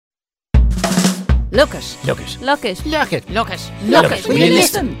Look it. Look it. Look it. Look it. Look it. Look Look it. it. Will you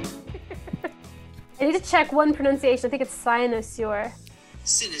listen? I need to check one pronunciation. I think it's cynosure.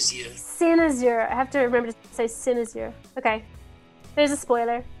 Cynosure. Cynosure. I have to remember to say cynosure. Okay. There's a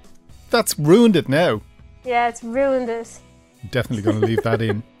spoiler. That's ruined it now. Yeah, it's ruined it. Definitely going to leave that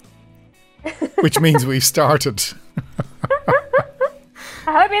in. Which means we've started.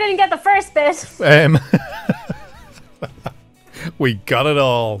 I hope you didn't get the first bit. We got it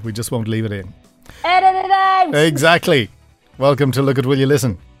all. We just won't leave it in. Edit it out. Exactly. Welcome to Look at Will You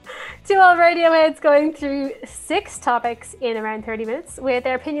Listen? Two old Radioheads going through 6 topics in around 30 minutes with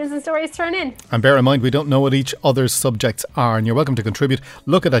their opinions and stories thrown in. And bear in mind, we don't know what each other's subjects are, and you're welcome to contribute.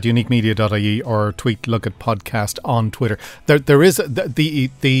 Look at uniquemedia.ie or tweet Look at Podcast on Twitter. There is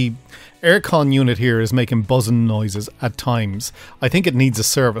the aircon unit here is making buzzing noises at times. I think it needs a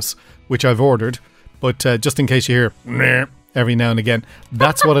service, which I've ordered, but just in case you hear "meh" every now and again,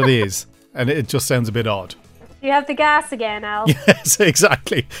 that's what it is, and it just sounds a bit odd. You have the gas again, Al. Yes,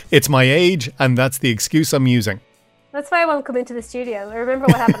 exactly. It's my age, and that's the excuse I'm using. That's why I won't come into the studio. I remember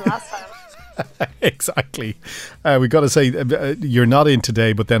what happened last time. Exactly. We got to say you're not in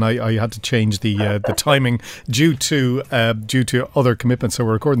today, but then I had to change the timing due to other commitments. So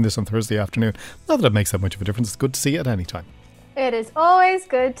we're recording this on Thursday afternoon. Not that it makes that much of a difference. It's good to see you at any time. It is always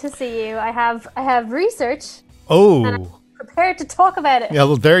good to see you. I have research. Oh. And I'm prepared to talk about it. Yeah,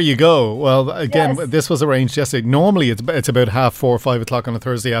 well, there you go. Well, again, Yes. This was arranged yesterday. Normally, it's about 4:30 or 5 o'clock on a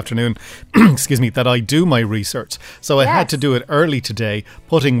Thursday afternoon, excuse me, that I do my research. So I had to do it early today,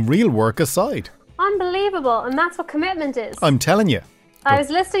 putting real work aside. Unbelievable. And that's what commitment is. I'm telling you. I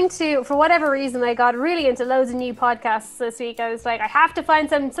was listening to, for whatever reason, I got really into loads of new podcasts this week. I was like, I have to find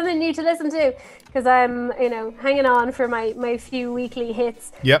something new to listen to because I'm, hanging on for my few weekly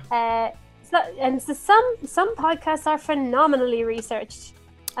hits. Yep. So some podcasts are phenomenally researched,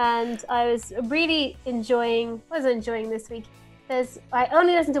 and I was really enjoying. What was I enjoying this week? I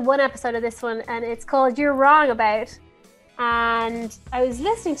only listened to one episode of this one, and it's called "You're Wrong About," and I was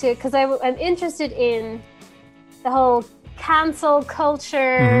listening to it because I'm interested in the whole cancel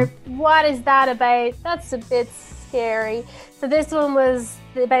culture. Mm-hmm. What is that about? That's a bit scary. So this one was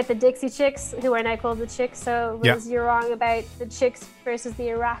about the Dixie Chicks, who are now called the Chicks. So it was You're Wrong About the Chicks versus the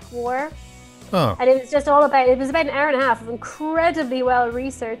Iraq War. Oh. And it was just it was about an hour and a half of incredibly well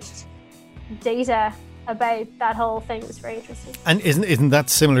researched data about that whole thing. It was very interesting. And isn't that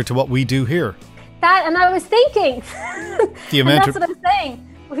similar to what we do here? And I was thinking, The amount and that's what I'm saying.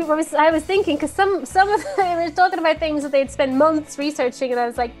 I was thinking, because some of them were talking about things that they'd spend months researching, and I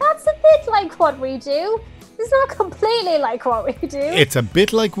was like, that's a bit like what we do. It's not completely like what we do. It's a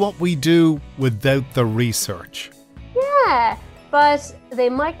bit like what we do without the research. Yeah, but they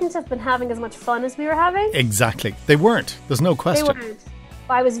mightn't have been having as much fun as we were having. Exactly. They weren't. There's no They question. weren't.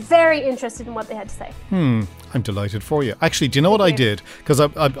 But I was very interested in what they had to say. I'm delighted for you. Actually, do you know what I did? Because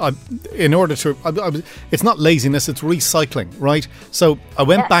in order to, it's not laziness, it's recycling, right? So I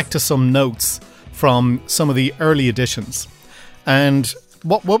went back to some notes from some of the early editions. And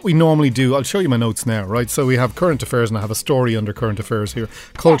what we normally do, I'll show you my notes now, right? So we have current affairs, and I have a story under current affairs here.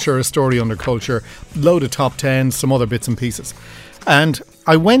 Culture, a story under culture, load of top 10s, some other bits and pieces. And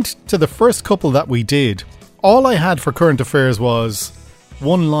I went to the first couple that we did. All I had for current affairs was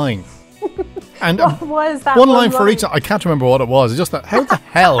one line. And What was that one line for each. I can't remember what it was. It's just that, how the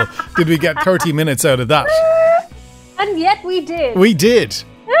hell did we get 30 minutes out of that? And yet we did. We did.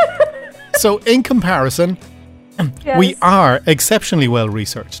 So in comparison, we are exceptionally well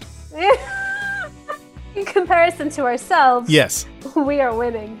researched. In comparison to ourselves, Yes, we are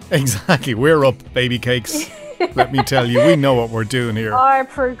winning. exactly. We're up, baby cakes. Let me tell you, we know what we're doing here. Are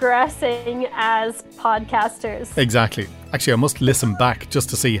progressing as podcasters. Exactly. Actually, I must listen back just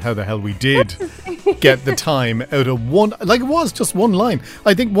to see how the hell we did get the time out of one. Like, it was just one line.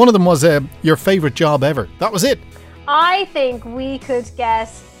 I think one of them was your favourite job ever. That was it. I think we could get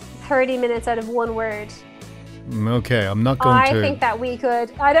 30 minutes out of one word. Okay, I'm not going to. I think that we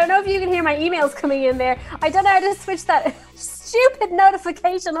could. I don't know if you can hear my emails coming in there. I don't know how to switch that stupid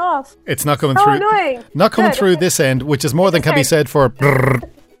notification off. It's not coming So through. annoying. Not coming Good. through this end, which is more than can be said for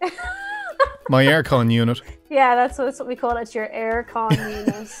my aircon unit. Yeah, that's what we call it, your aircon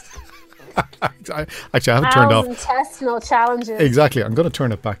unit. Actually, I have it turned Al's off. intestinal challenges. Exactly. I'm going to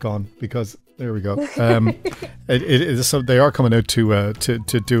turn it back on because there we go. So they are coming out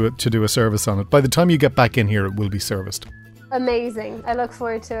to do a service on it. By the time you get back in here, it will be serviced. Amazing. I look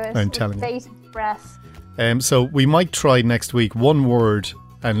forward to it. I'm telling you. Bated breath. So we might try next week one word,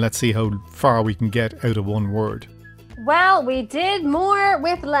 and let's see how far we can get out of one word. Well, we did more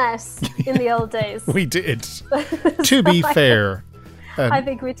with less in the old days. We did. To be fair, I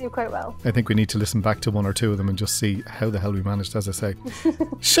think we do quite well. I think we need to listen back to one or two of them and just see how the hell we managed, as I say.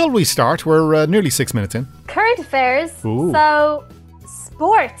 Shall we start? We're nearly 6 minutes in. Current affairs. Ooh. So,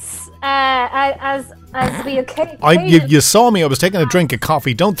 sports. As we You saw me. I was taking a drink of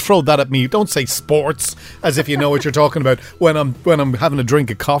coffee. Don't throw that at me. Don't say sports as if you know what you're talking about when I'm having a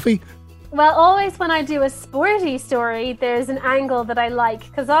drink of coffee. Well, always when I do a sporty story, there's an angle that I like,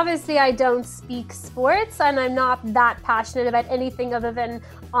 because obviously I don't speak sports and I'm not that passionate about anything other than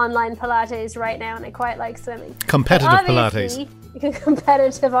online Pilates right now, and I quite like swimming. Competitive Pilates.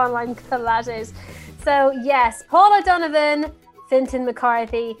 Competitive online Pilates. So yes, Paul O'Donovan, Fintan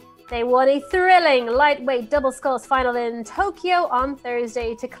McCarthy, they won a thrilling lightweight double sculls final in Tokyo on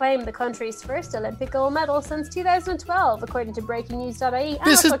Thursday to claim the country's first Olympic gold medal since 2012, according to BreakingNews.ie, and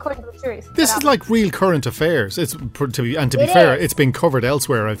also according to The Truth. This is like real current affairs. To be fair, it's been covered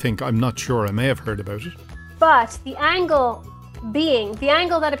elsewhere, I think. I'm not sure. I may have heard about it. But the angle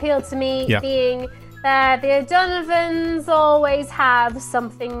that appealed to me being that the O'Donovans always have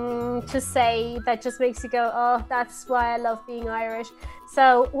something to say that just makes you go, oh, that's why I love being Irish.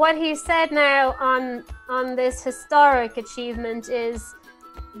 So what he said now on this historic achievement is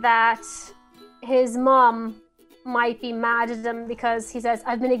that his mom might be mad at him because he says,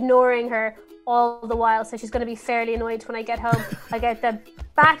 I've been ignoring her all the while, so she's going to be fairly annoyed when I get home. I get the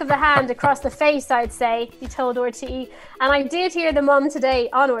back of the hand across the face, I'd say, he told RTE. And I did hear the mum today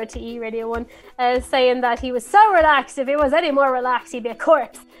on RTE Radio 1 saying that he was so relaxed. If he was any more relaxed, he'd be a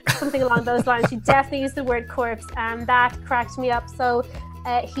corpse. Something along those lines. She definitely used the word corpse, and that cracked me up. So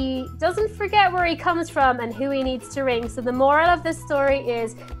he doesn't forget where he comes from and who he needs to ring. So the moral of this story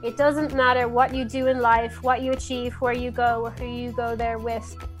is, it doesn't matter what you do in life, what you achieve, where you go, or who you go there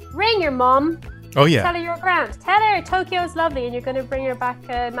with. Ring your mom. Oh yeah. Tell her you're grand. Tell her Tokyo's lovely and you're going to bring her back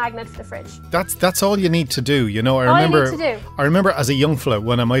a magnet for the fridge. That's all you need to do. You know, I remember as a young fella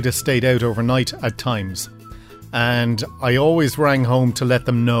when I might have stayed out overnight at times, and I always rang home to let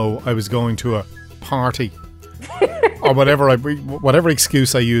them know I was going to a party or whatever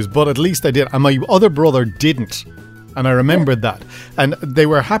excuse I used. But at least I did, and my other brother didn't. And I remembered that, and they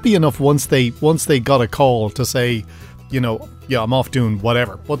were happy enough once they got a call to say, you know, yeah, I'm off doing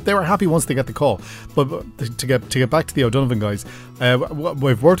whatever. But they were happy once they got the call. But to get back to the O'Donovan guys,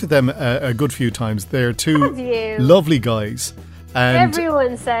 we've worked with them a good few times. They're two lovely guys. And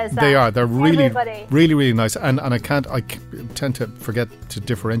everyone says that. They are. They're really, really, really nice. And I tend to forget to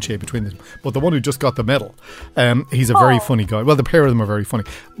differentiate between them. But the one who just got the medal, he's a very funny guy. Well, the pair of them are very funny.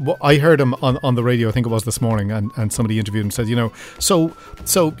 I heard him on the radio, I think it was this morning, and somebody interviewed him and said, you know,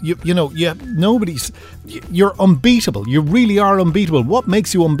 you're unbeatable. You really are unbeatable. What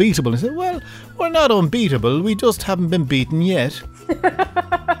makes you unbeatable? And I said, well, we're not unbeatable. We just haven't been beaten yet.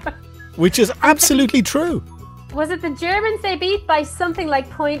 Which is absolutely true. Was it the Germans they beat by something like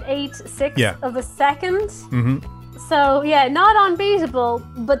 0.86 of a second? Mm-hmm. So, yeah, not unbeatable,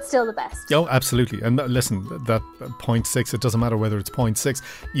 but still the best. Oh, absolutely. And listen, that 0.6, it doesn't matter whether it's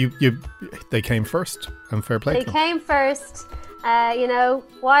 0.6. They came first, and fair play. They came first. You know,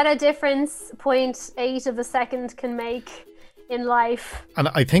 what a difference 0.8 of a second can make in life. And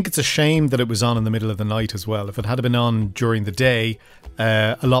I think it's a shame that it was on in the middle of the night as well. If it had been on during the day,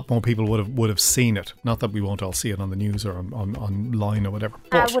 a lot more people would have seen it. Not that we won't all see it on the news or online or whatever.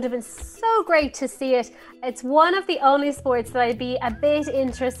 It would have been so great to see it. It's one of the only sports that I'd be a bit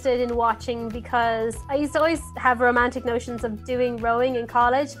interested in watching, because I used to always have romantic notions of doing rowing in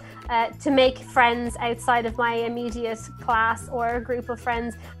college to make friends outside of my immediate class or a group of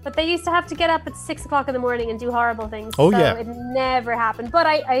friends. But they used to have to get up at 6 o'clock in the morning and do horrible things. Oh, so yeah. It never happened. But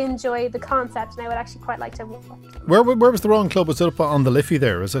I enjoy the concept, and I would actually quite like to watch. Where was the rowing club? Was it up on the Liffey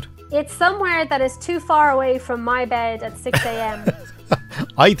there, is it? It's somewhere that is too far away from my bed at 6 a.m.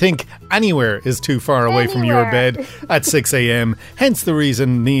 I think anywhere is too far away from your bed at 6 a.m. Hence the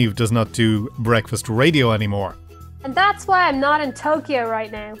reason Niamh does not do breakfast radio anymore. And that's why I'm not in Tokyo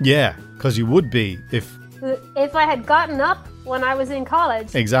right now. Yeah, because you would be if I had gotten up when I was in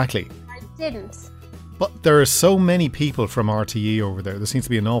college. Exactly. I didn't. But there are so many people from RTE over there. There seems to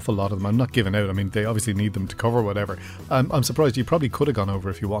be an awful lot of them. I'm not giving out. I mean, they obviously need them to cover whatever. I'm surprised. You probably could have gone over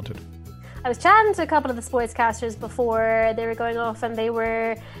if you wanted. I was chatting to a couple of the sportscasters before they were going off, and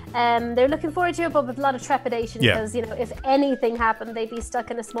they're looking forward to it, but with a lot of trepidation, because you know, if anything happened, they'd be stuck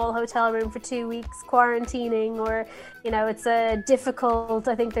in a small hotel room for 2 weeks quarantining, or you know, it's a difficult.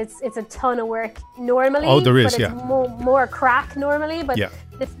 I think it's a ton of work normally. Oh, there is, but it's more crack normally, but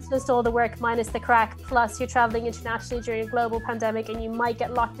this is just all the work minus the crack. Plus, you're traveling internationally during a global pandemic, and you might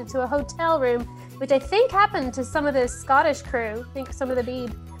get locked into a hotel room, which I think happened to some of the Scottish crew. I think some of the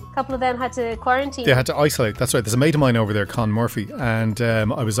Beeb couple of them had to quarantine. They had to isolate. That's right. There's a mate of mine over there, Con Murphy, and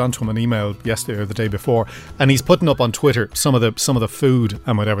I was on to him an email yesterday or the day before, and he's putting up on Twitter some of the food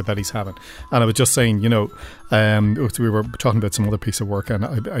and whatever that he's having. And I was just saying, we were talking about some other piece of work, and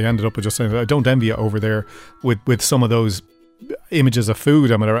I ended up with just saying, I don't envy you over there with some of those images of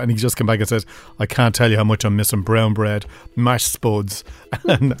food and whatever. And he just came back and says, I can't tell you how much I'm missing brown bread, mashed spuds,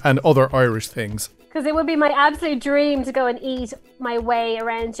 and other Irish things. Because it would be my absolute dream to go and eat my way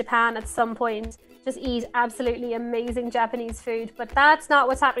around Japan at some point. Just eat absolutely amazing Japanese food. But that's not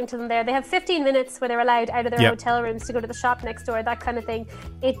what's happening to them there. They have 15 minutes where they're allowed out of their hotel rooms to go to the shop next door, that kind of thing.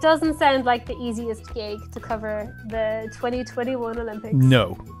 It doesn't sound like the easiest gig to cover the 2021 Olympics.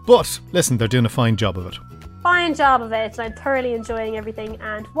 No. But, listen, they're doing a fine job of it. Fine job of it, and I'm thoroughly enjoying everything.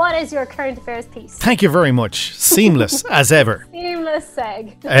 And what is your current affairs piece? Thank you very much. Seamless as ever. Seamless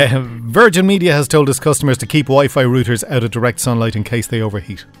seg. Virgin Media has told its customers to keep Wi-Fi routers out of direct sunlight in case they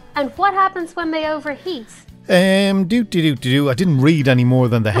overheat. And what happens when they overheat? I didn't read any more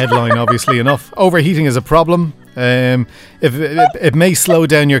than the headline, obviously enough. Overheating is a problem. It may slow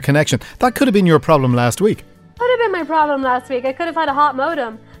down your connection. That could have been your problem last week. Could have been my problem last week. I could have had a hot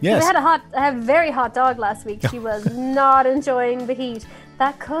modem. Yes. I had a very hot dog last week. She was not enjoying the heat.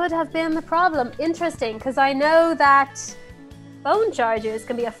 That could have been the problem. Interesting, because I know that phone chargers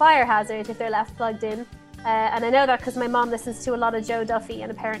can be a fire hazard if they're left plugged in. And I know that because my mom listens to a lot of Joe Duffy,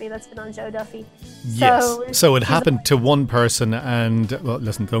 and apparently that's been on Joe Duffy. Yes. So it happened to one person, and, well,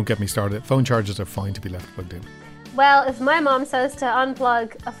 listen, don't get me started. Phone chargers are fine to be left plugged in. Well, if my mom says to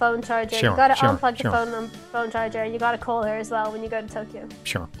unplug a phone charger, you got to unplug the phone charger, and you got to call her as well when you go to Tokyo.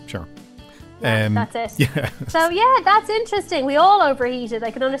 Sure. Yeah, that's it. Yeah. So yeah, that's interesting. We all overheated.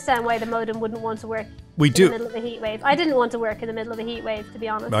 I can understand why the modem wouldn't want to work in the middle of a heat wave. I didn't want to work in the middle of a heat wave, to be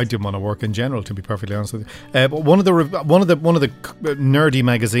honest. I didn't want to work in general, to be perfectly honest with you. But one of the nerdy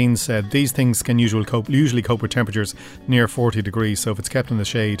magazines said these things can usually cope with temperatures near 40 degrees. So if it's kept in the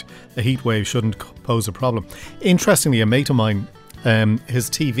shade, a heat wave shouldn't pose a problem. Interestingly, a mate of mine, his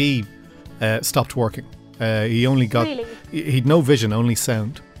TV stopped working. He'd no vision, only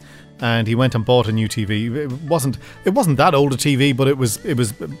sound. And he went and bought a new TV. It wasn't that old a TV, but it was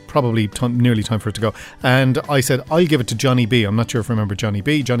probably nearly time for it to go. And I said, I'll give it to Johnny B. I'm not sure if you remember Johnny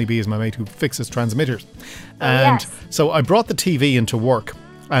B. Johnny B is my mate who fixes transmitters. And so I brought the TV into work.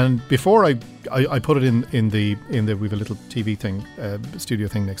 And before I put it in the we have a little TV thing, studio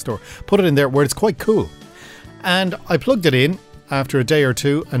thing next door. Put it in there where it's quite cool. And I plugged it in after a day or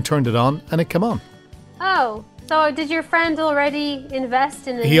two and turned it on, and it came on. Oh. So did your friend already invest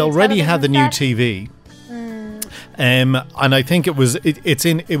in a He already had the new TV. And I think it was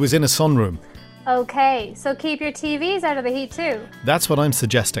in a sunroom. Okay, so keep your TVs out of the heat too. That's what I'm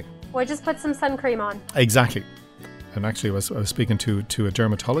suggesting. Or just put some sun cream on. Exactly. And actually, I was speaking to a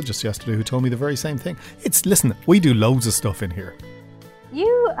dermatologist yesterday who told me the very same thing. Listen, we do loads of stuff in here.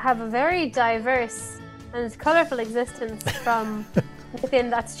 You have a very diverse and colourful existence from within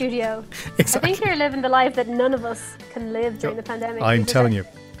that studio. Exactly. I think you're living the life that none of us can live during the pandemic. I'm telling you.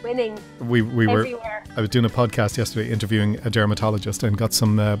 Winning. We were. I was doing a podcast yesterday interviewing a dermatologist and got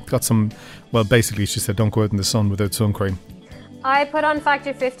some. Well, basically, she said, don't go out in the sun without sun cream. I put on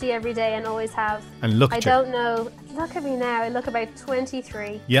Factor 50 every day and always have. And look at you. I don't know. Look at me now. I look about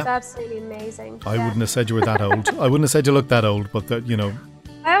 23. Yeah. It's absolutely amazing. I wouldn't have said you were that old. I wouldn't have said you looked that old, but that,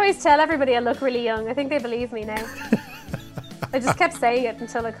 I always tell everybody I look really young. I think they believe me now. I just kept saying it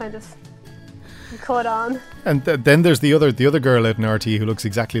until I kind of caught on. And then there's the other girl out in RT who looks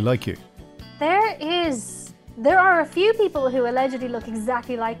exactly like you. There are a few people who allegedly look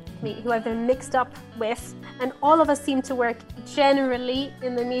exactly like me, who I've been mixed up with, and all of us seem to work generally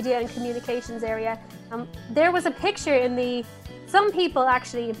in the media and communications area. There was a picture some people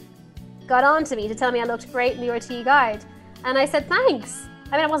actually got on to me to tell me I looked great in the RT guide, and I said thanks.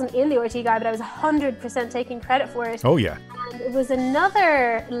 I mean, I wasn't in the RT guide, but I was 100% taking credit for it. Oh yeah. And it was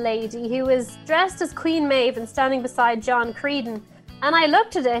another lady who was dressed as Queen Maeve and standing beside John Creedon, and I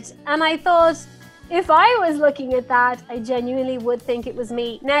looked at it and I thought, if I was looking at that, I genuinely would think it was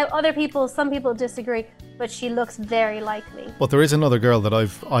me. Now, some people disagree, but she looks very like me. But there is another girl that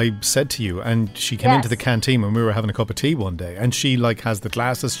I said to you, and she came into the canteen when we were having a cup of tea one day, and she has the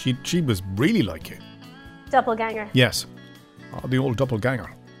glasses. She was really like you. Doppelganger. Yes. Oh, the old doppelganger.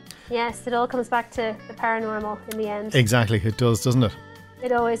 Yes, it all comes back to the paranormal in the end. Exactly, it does, doesn't it?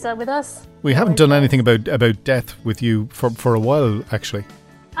 It always does with us. We haven't done anything about death with you for a while, actually.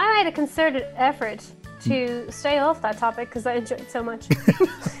 I made a concerted effort to stay off that topic because I enjoyed it so much.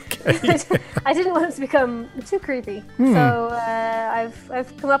 I didn't want it to become too creepy. So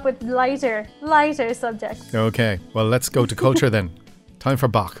I've come up with lighter subjects. Okay, well, let's go to culture then. Time for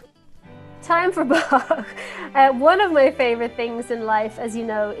Bach. Time for Bach. One of my favorite things in life, as you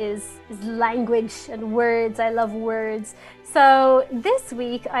know, is language and words. I love words. So this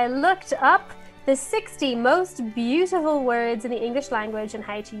week I looked up the 60 most beautiful words in the English language and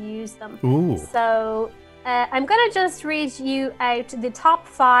how to use them. Ooh. So I'm going to just read you out the top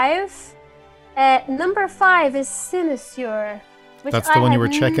 5. Number 5 is cynosure, which That's the one you were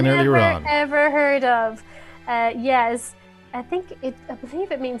checking earlier on. Ever heard of? Yes. I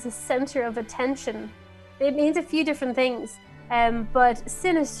believe it means a center of attention. It means a few different things. But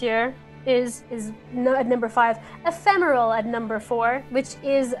cynosure is at number 5. Ephemeral at number 4, which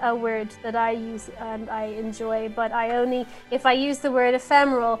is a word that I use and I enjoy. But if I use the word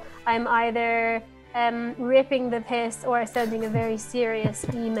ephemeral, I'm either ripping the piss or sending a very serious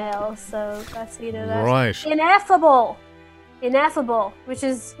email. So that's that. Right. Ineffable, which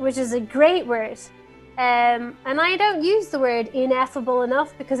is a great word. And I don't use the word ineffable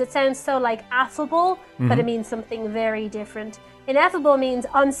enough because it sounds so like affable, but it means something very different. Ineffable means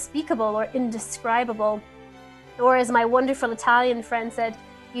unspeakable or indescribable. Or as my wonderful Italian friend said,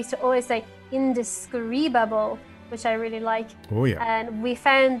 he used to always say indescribable, which I really like. Oh, yeah. And we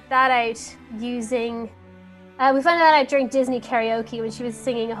found that out during Disney karaoke when she was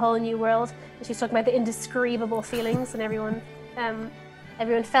singing A Whole New World. And she was talking about the indescribable feelings, and everyone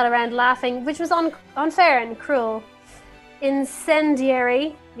fell around laughing, which was unfair and cruel.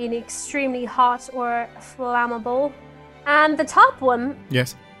 Incendiary, meaning extremely hot or flammable. And the top one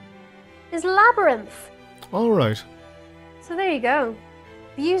Yes. is labyrinth. All right. So there you go.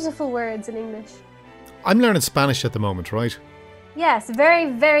 Beautiful words in English. I'm learning Spanish at the moment, right? Yes,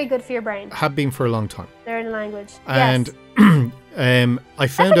 very, very good for your brain. Have been for a long time. Learn a language. And Yes. I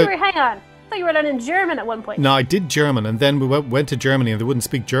found out... Hang on. I thought you were learning German at one point. No, I did German, and then we went to Germany, and they wouldn't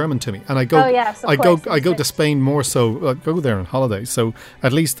speak German to me. And I go, I go to Spain more so. I go there on holiday, so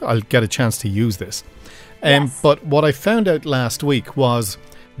at least I'll get a chance to use this. Yes. But what I found out last week was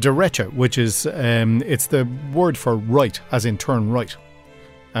derecha, which is it's the word for right, as in turn right.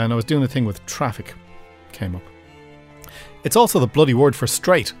 And I was doing a thing with traffic, came up. It's also the bloody word for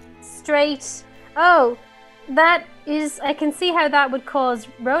straight. Straight. Oh, that is. I can see how that would cause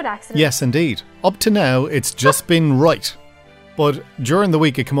road accidents. Yes, indeed. Up to now, it's just been right. But during the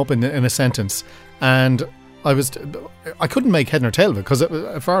week, it came up in a sentence, and I couldn't make head nor tail of it, because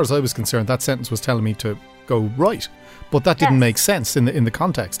as far as I was concerned, that sentence was telling me to go right. But that didn't make sense in the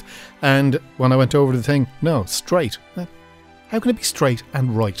context. And when I went over the thing, no, straight. How can it be straight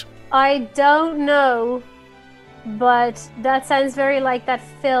and right? I don't know, but that sounds very like that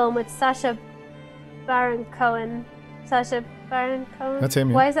film with Sacha Baron Cohen. Sacha Baron Cohen? That's him,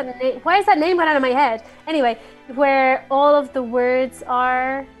 yeah. Why is that name gone out of my head? Anyway, where all of the words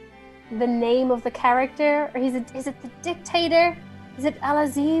are the name of the character, or is it the dictator? Is it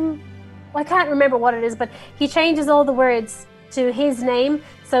Alazim? Well, I can't remember what it is, but he changes all the words to his name.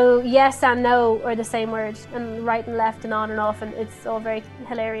 So yes and no are the same word, and right and left and on and off, and it's all very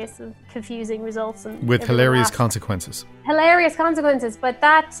hilarious and confusing results. And with hilarious consequences. Hilarious consequences, but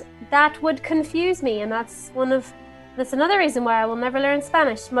that would confuse me, and that's another reason why I will never learn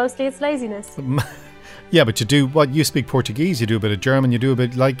Spanish. Mostly it's laziness. Yeah, but you speak Portuguese, you do a bit of German, you do a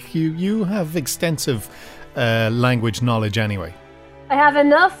bit, like, you have extensive language knowledge anyway. I have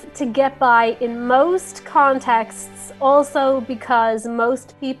enough to get by in most contexts, also because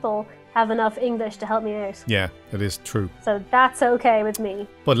most people have enough English to help me out. Yeah, that is true. So that's okay with me.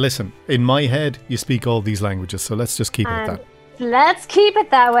 But listen, in my head, you speak all these languages, so let's just keep it at that. Let's keep it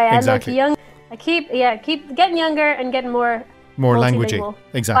that way. Exactly. I keep getting younger and getting more languagey.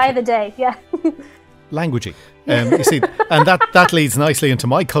 Exactly. By the day, yeah. Languagey. You see, and that leads nicely into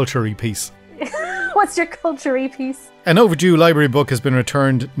my culture-y piece. What's your culture-y piece? An overdue library book has been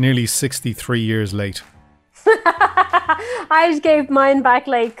returned nearly 63 years late. I just gave mine back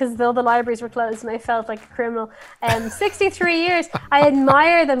late because all the libraries were closed and I felt like a criminal. 63 years. I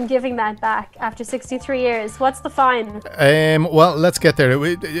admire them giving that back after 63 years. What's the fine? Well, let's get there.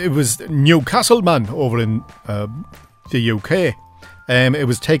 It was Newcastle Man over in the UK. It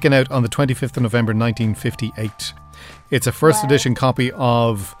was taken out on the 25th of November 1958. It's a first edition copy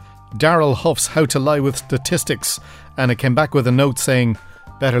of Daryl Huff's How to Lie with Statistics, and it came back with a note saying,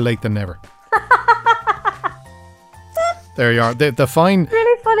 better late than never. There you are. The fine,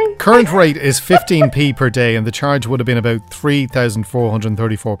 really funny. Current rate is 15p per day, and the charge would have been about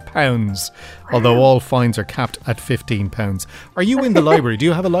 £3,434, although all fines are capped at £15. Are you in the library? Do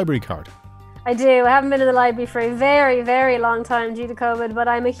you have a library card? I do. I haven't been in the library for a very, very long time due to COVID, but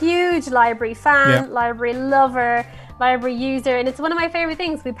I'm a huge library fan, library lover, library user, and it's one of my favorite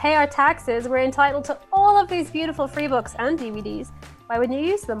things. We pay our taxes. We're entitled to all of these beautiful free books and DVDs why wouldn't you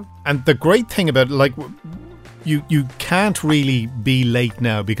use them? And the great thing about it, like, you can't really be late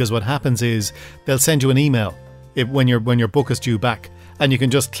now, because what happens is they'll send you an email when your book is due back, and you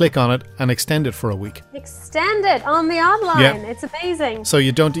can just click on it and extend it for a week. Extend it on the online. Yeah. It's amazing. So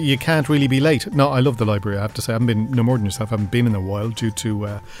you can't really be late. No, I love the library, I have to say. I haven't been, no more than yourself, I haven't been in a while due to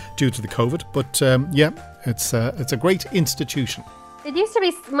the COVID. But it's a great institution. It used to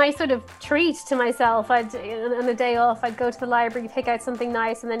be my sort of treat to myself. On a day off, I'd go to the library, pick out something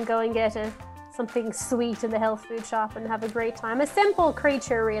nice, and then go and get something sweet in the health food shop and have a great time. A simple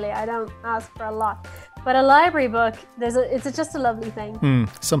creature, really. I don't ask for a lot. But a library book, it's just a lovely thing.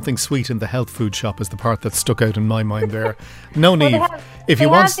 Something sweet in the health food shop is the part that stuck out in my mind there. No, Niamh. Well, they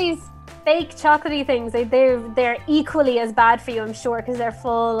have these fake chocolatey things. They're equally as bad for you, I'm sure, because they're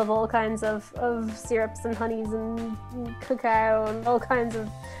full of all kinds of syrups and honeys and cacao and all kinds of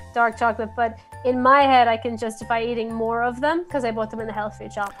dark chocolate. But in my head, I can justify eating more of them because I bought them in the health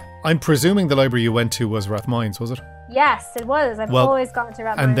food shop. I'm presuming the library you went to was Rathmines, was it? Yes, it was. I've always gone to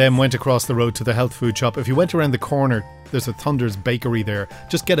Rathmines. And then went across the road to the health food shop. If you went around the corner, there's a Thunder's Bakery there.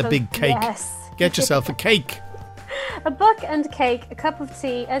 Just get a big cake. Yes. Get yourself a cake. A book and cake, a cup of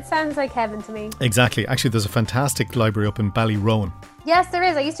tea. It sounds like heaven to me. Exactly. Actually, there's a fantastic library up in Ballyrowan. Yes, there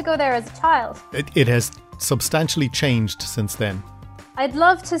is. I used to go there as a child. It has substantially changed since then. I'd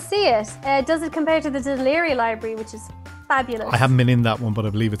love to see it. Does it compare to the Dún Laoghaire Library, which is fabulous? I haven't been in that one, but I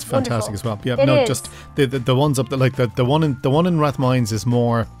believe it's fantastic as well. Yeah, it is. Just the ones up there, like the one in Rathmines is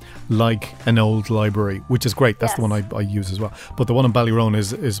more like an old library, which is great. That's the one I use as well. But the one in Ballyrowan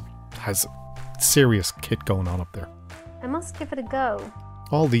has serious kit going on up there. I must give it a go.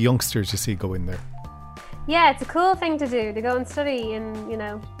 All the youngsters you see go in there. Yeah, it's a cool thing to do, to go and study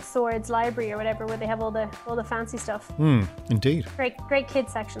in, Swords Library or whatever, where they have all the fancy stuff. Indeed. Great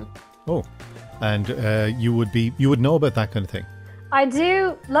kids section. Oh, and you would know about that kind of thing. I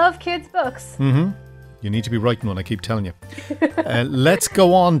do love kids' books. Mm-hmm. You need to be writing one, I keep telling you. Let's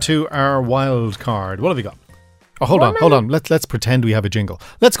go on to our wild card. What have we got? Oh, hold on. Let's pretend we have a jingle.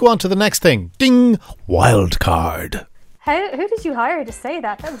 Let's go on to the next thing. Ding! Wild card. Who did you hire to say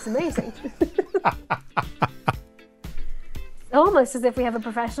that? That was amazing. Almost as if we have a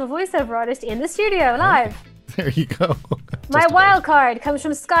professional voiceover artist in the studio live. There you go. My wild card comes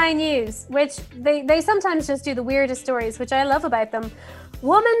from Sky News, which they sometimes just do the weirdest stories, which I love about them.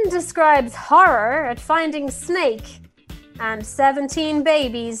 Woman describes horror at finding snake and 17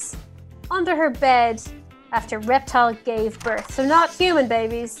 babies under her bed after reptile gave birth. So not human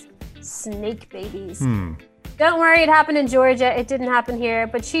babies, snake babies. Don't worry, it happened in Georgia. It didn't happen here.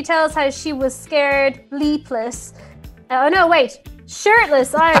 But she tells how she was scared, leapless. Oh, no, wait.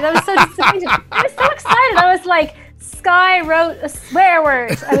 Shirtless. I was so disappointed. I was so excited. I was like, Sky wrote a swear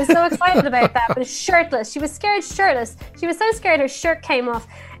word. I was so excited about that. But shirtless. She was scared shirtless. She was so scared her shirt came off.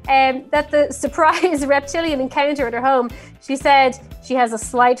 That the surprise reptilian encounter at her home, she said she has a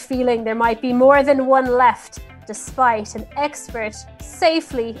slight feeling there might be more than one left, despite an expert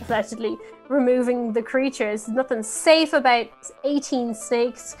safely, allegedly, removing the creatures. Nothing safe about 18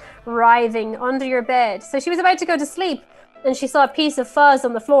 snakes writhing under your bed. So she was about to go to sleep and she saw a piece of fuzz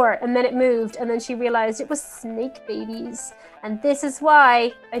on the floor and then it moved and then she realized it was snake babies. And this is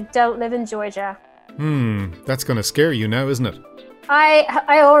why I don't live in Georgia. That's going to scare you now, isn't it?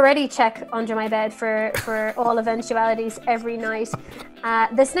 I already check under my bed for all eventualities every night.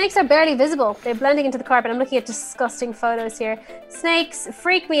 The snakes are barely visible. They're blending into the carpet. I'm looking at disgusting photos here. Snakes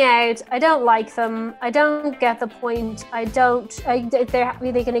freak me out. I don't like them. I don't get the point.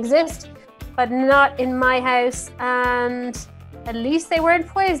 They can exist, but not in my house. And at least they weren't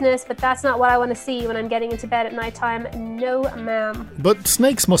poisonous, but that's not what I want to see when I'm getting into bed at night time. No, ma'am. But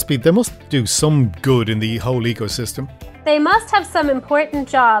snakes must do some good in the whole ecosystem. They must have some important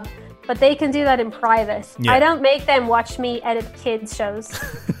job, but they can do that in private. Yeah. I don't make them watch me edit kids' shows.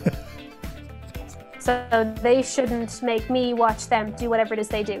 So they shouldn't make me watch them do whatever it is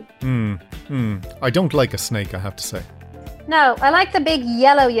they do. I don't like a snake, I have to say. No, I like the big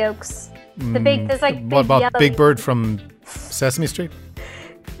yellow yolks. There's like big what about yellow... Big Bird from Sesame Street?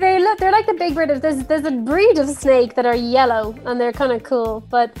 They're like the big bird. There's a breed of snake that are yellow and they're kind of cool,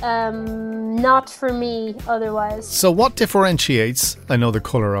 but not for me otherwise. So what differentiates, I know the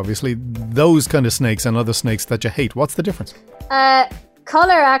colour obviously, those kind of snakes and other snakes that you hate? What's the difference?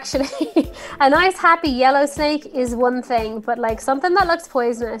 Colour, actually. A nice happy yellow snake is one thing, but like something that looks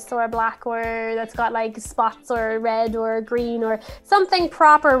poisonous or black or that's got like spots or red or green or something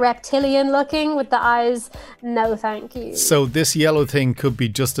proper reptilian looking with the eyes, no thank you. So this yellow thing could be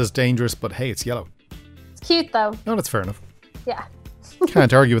just as dangerous, but hey, it's yellow. It's cute though. No, that's fair enough. Yeah.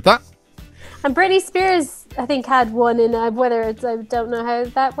 Can't argue with that. And Britney Spears, I think, had one in whether it's, I don't know how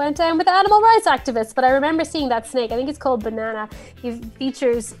that went down with the animal rights activists, but I remember seeing that snake. I think it's called Banana. He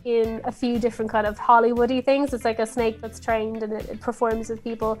features in a few different kind of Hollywoody things. It's like a snake that's trained and it performs with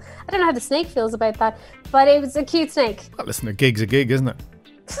people. I don't know how the snake feels about that, but it was a cute snake. Well, listen, a gig's a gig, isn't it?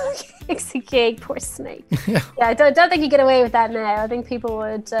 It's a gig, poor snake. Yeah, I don't think you get away with that now. I think people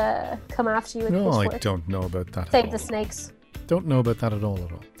would come after you with pitchforks. I don't know about that. Save the snakes. Don't know about that at all.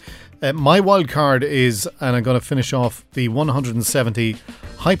 My wild card is, and I'm going to finish off the 170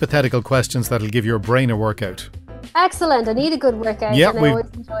 hypothetical questions that'll give your brain a workout. Excellent. I need a good workout. Yeah, and I always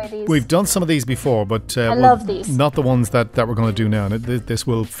enjoy these. We've done some of these before, but I love these. Not the ones that we're going to do now. And this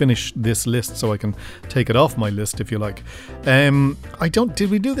will finish this list, so I can take it off my list if you like. Did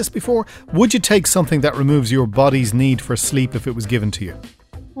we do this before? Would you take something that removes your body's need for sleep if it was given to you?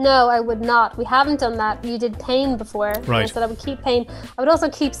 No, I would not. We haven't done that. You did pain before. Right. I said I would keep pain. I would also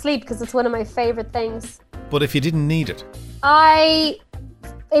keep sleep because it's one of my favorite things. But if you didn't need it?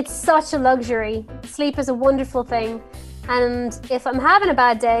 It's such a luxury. Sleep is a wonderful thing. And if I'm having a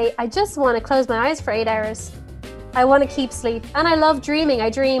bad day, I just want to close my eyes for 8 hours. I want to keep sleep. And I love dreaming. I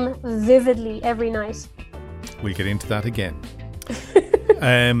dream vividly every night. We'll get into that again.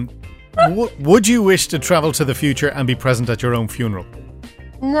 Would you wish to travel to the future and be present at your own funeral?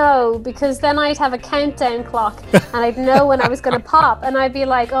 No, because then I'd have a countdown clock and I'd know when I was going to pop, and I'd be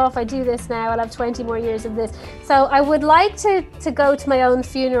like, oh, if I do this now, I'll have 20 more years of this. So I would like to go to my own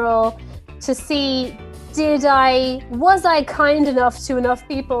funeral to see, was I kind enough to enough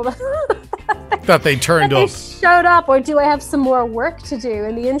people that they turned up, they showed up, or do I have some more work to do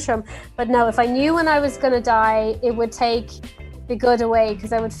in the interim? But no, if I knew when I was going to die, it would take the good away,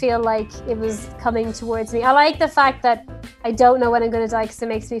 because I would feel like it was coming towards me. I like the fact that I don't know when I'm going to die, because it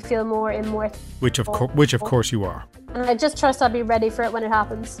makes me feel more immortal. Which of course you are. And I just trust I'll be ready for it when it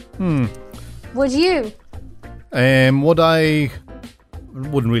happens. Would you? Would I?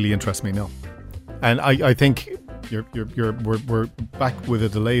 Wouldn't really interest me, no. And I think we're back with a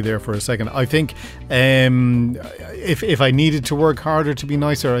delay there for a second. I think if I needed to work harder to be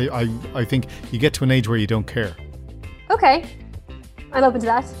nicer, I think you get to an age where you don't care. Okay. I'm open to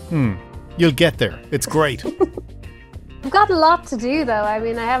that. You'll get there. It's great. I've got a lot to do, though. I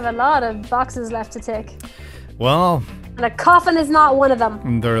mean, I have a lot of boxes left to tick. Well... And a coffin is not one of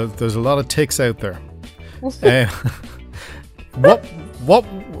them. There's a lot of ticks out there.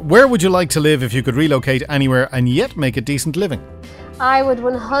 Where would you like to live if you could relocate anywhere and yet make a decent living? I would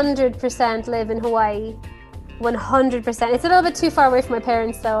 100% live in Hawaii. 100%. It's a little bit too far away from my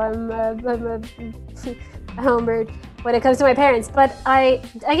parents, though. I'm a homebird when it comes to my parents. But I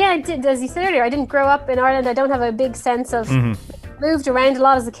did, as you said earlier, I didn't grow up in Ireland. I don't have a big sense of... moved around a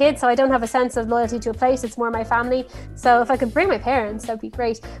lot as a kid, so I don't have a sense of loyalty to a place. It's more my family. So if I could bring my parents, that'd be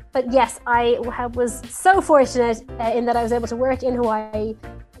great. But yes, I was so fortunate in that I was able to work in Hawaii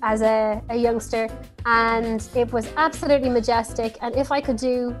as a youngster, and it was absolutely majestic. And if I could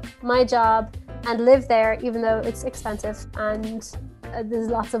do my job and live there, even though it's expensive and there's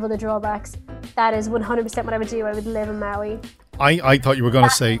lots of other drawbacks, that is 100% what I would do. I would live in Maui. I thought you were going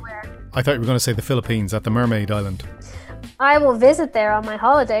to say the Philippines, at the Mermaid Island. I will visit there on my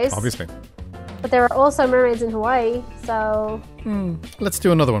holidays. Obviously. But there are also mermaids in Hawaii, so... Let's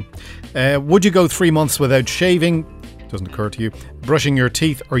do another one. Would you go 3 months without shaving, doesn't occur to you, brushing your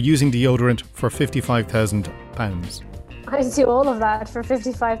teeth, or using deodorant for £55,000? I do all of that for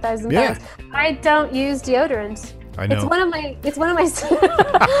 £55,000. Yeah. I don't use deodorant. I know. It's one of my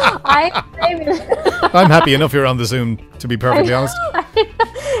I'm happy enough you're on the Zoom, to be perfectly honest.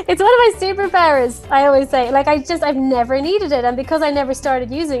 It's one of my superpowers, I always say. Like, I've never needed it, and because I never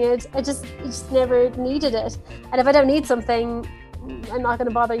started using it, I just never needed it. And if I don't need something, I'm not going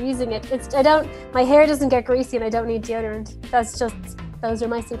to bother using it. My hair doesn't get greasy, and I don't need deodorant. Those are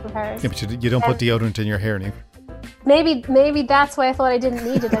my superpowers. Yeah, but you don't put deodorant in your hair, Niamh. Maybe that's why I thought I didn't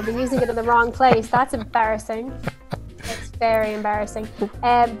need it. I've been using it in the wrong place. That's embarrassing. It's very embarrassing.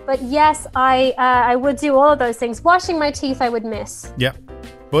 But yes, I would do all of those things. Washing my teeth, I would miss. Yeah.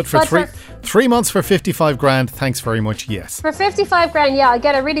 But for 3 months for 55 grand, thanks very much, yes. For 55 grand, yeah, I'll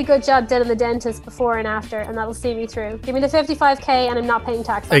get a really good job done in the dentist before and after, and that'll see me through. Give me the 55k and I'm not paying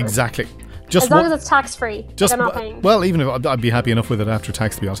tax on it. Exactly. As long as it's tax-free, I'm not paying. Well, even if I'd be happy enough with it after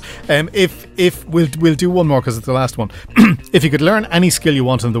tax, to be honest. If we'll do one more because it's the last one. If you could learn any skill you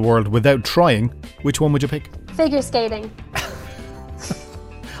want in the world without trying, which one would you pick? Figure skating.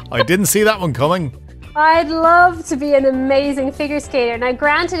 I didn't see that one coming. I'd love to be an amazing figure skater. Now,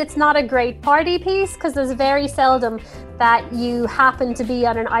 granted, it's not a great party piece because there's very seldom that you happen to be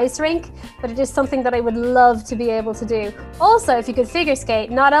on an ice rink, but it is something that I would love to be able to do. Also, if you could figure skate,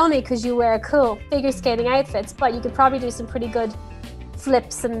 not only because you wear cool figure skating outfits, but you could probably do some pretty good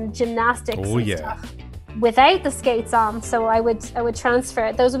flips and gymnastics and stuff without the skates on. So I would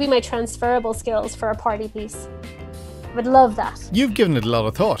transfer. Those would be my transferable skills for a party piece. I would love that. You've given it a lot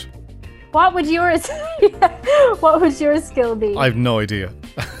of thought. What would yours skill be? I've no idea.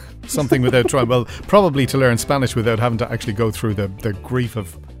 Something without trying. Well, probably to learn Spanish without having to actually go through the grief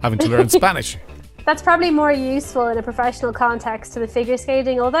of having to learn Spanish. That's probably more useful in a professional context to the figure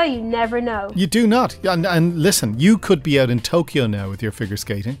skating, although you never know. You do not. And listen, you could be out in Tokyo now with your figure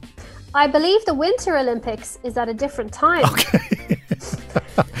skating. I believe the Winter Olympics is at a different time. Okay.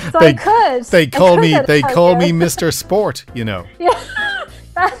 So I could. They call me Mr. Sport, you know. Yeah.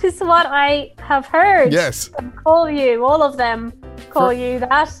 That is what I have heard. Yes. All of them call you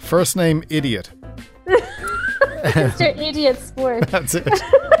that. First name, Idiot. Mr. Idiot Sport. That's it.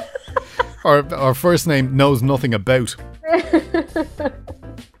 Our first name, Knows Nothing About.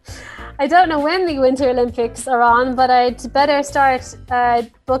 I don't know when the Winter Olympics are on, but I'd better start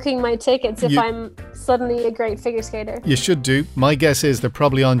booking my tickets if I'm suddenly a great figure skater. You should do. My guess is they're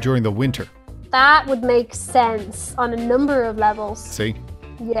probably on during the winter. That would make sense on a number of levels. See?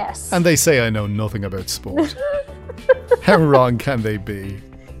 Yes. And they say I know nothing about sport. How wrong can they be?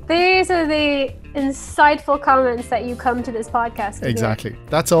 These are the insightful comments that you come to this podcast with. Exactly.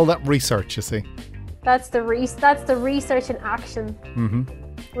 That's all that research, you see. That's the research in action. Mm-hmm.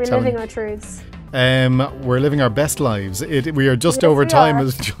 We're living our truths. We're living our best lives. We are just over time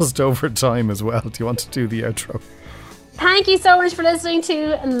as well. Do you want to do the outro? Thank you so much for listening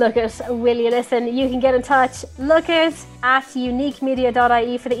to Look It, Will You Listen? You can get in touch,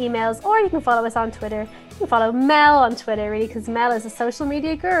 lookit@uniquemedia.ie for the emails, or you can follow us on Twitter. You can follow Mel on Twitter, really, because Mel is a social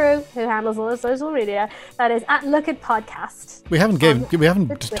media guru who handles all the social media. That is @lookitpodcast. We haven't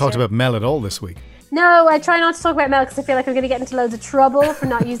talked about Mel at all this week. No, I try not to talk about Mel because I feel like I'm going to get into loads of trouble for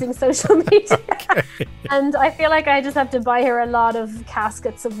not using social media. Okay. And I feel like I just have to buy her a lot of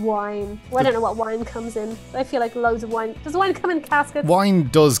caskets of wine. Well, I don't know what wine comes in. I feel like loads of wine. Does wine come in caskets? Wine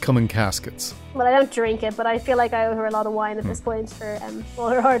does come in caskets. Well, I don't drink it, but I feel like I owe her a lot of wine at this point for all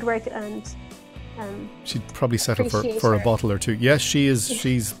her hard work and... she'd probably settle for a bottle or two. Yes, she is.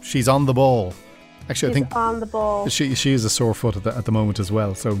 She's on the ball. Actually, I think on the ball. She is a sore foot at the moment as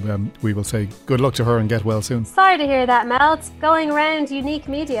well. So we will say good luck to her and get well soon. Sorry to hear that, Mel. It's going around Unique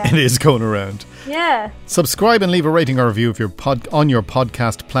Media. It is going around. Yeah. Subscribe and leave a rating or review on your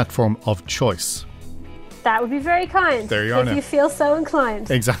podcast platform of choice. That would be very kind. There you are now. If you feel so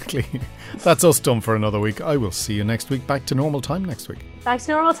inclined. Exactly. That's us done for another week. I will see you next week. Back to normal time next week. Back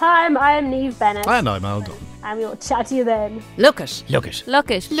to normal time. I am Niamh Bennett. And I'm Al Dunn. And we will chat to you then. Look it. Look it.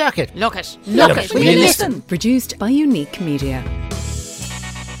 Look it. Look it. Look it. Look it. Will you listen? Produced by Unique Media.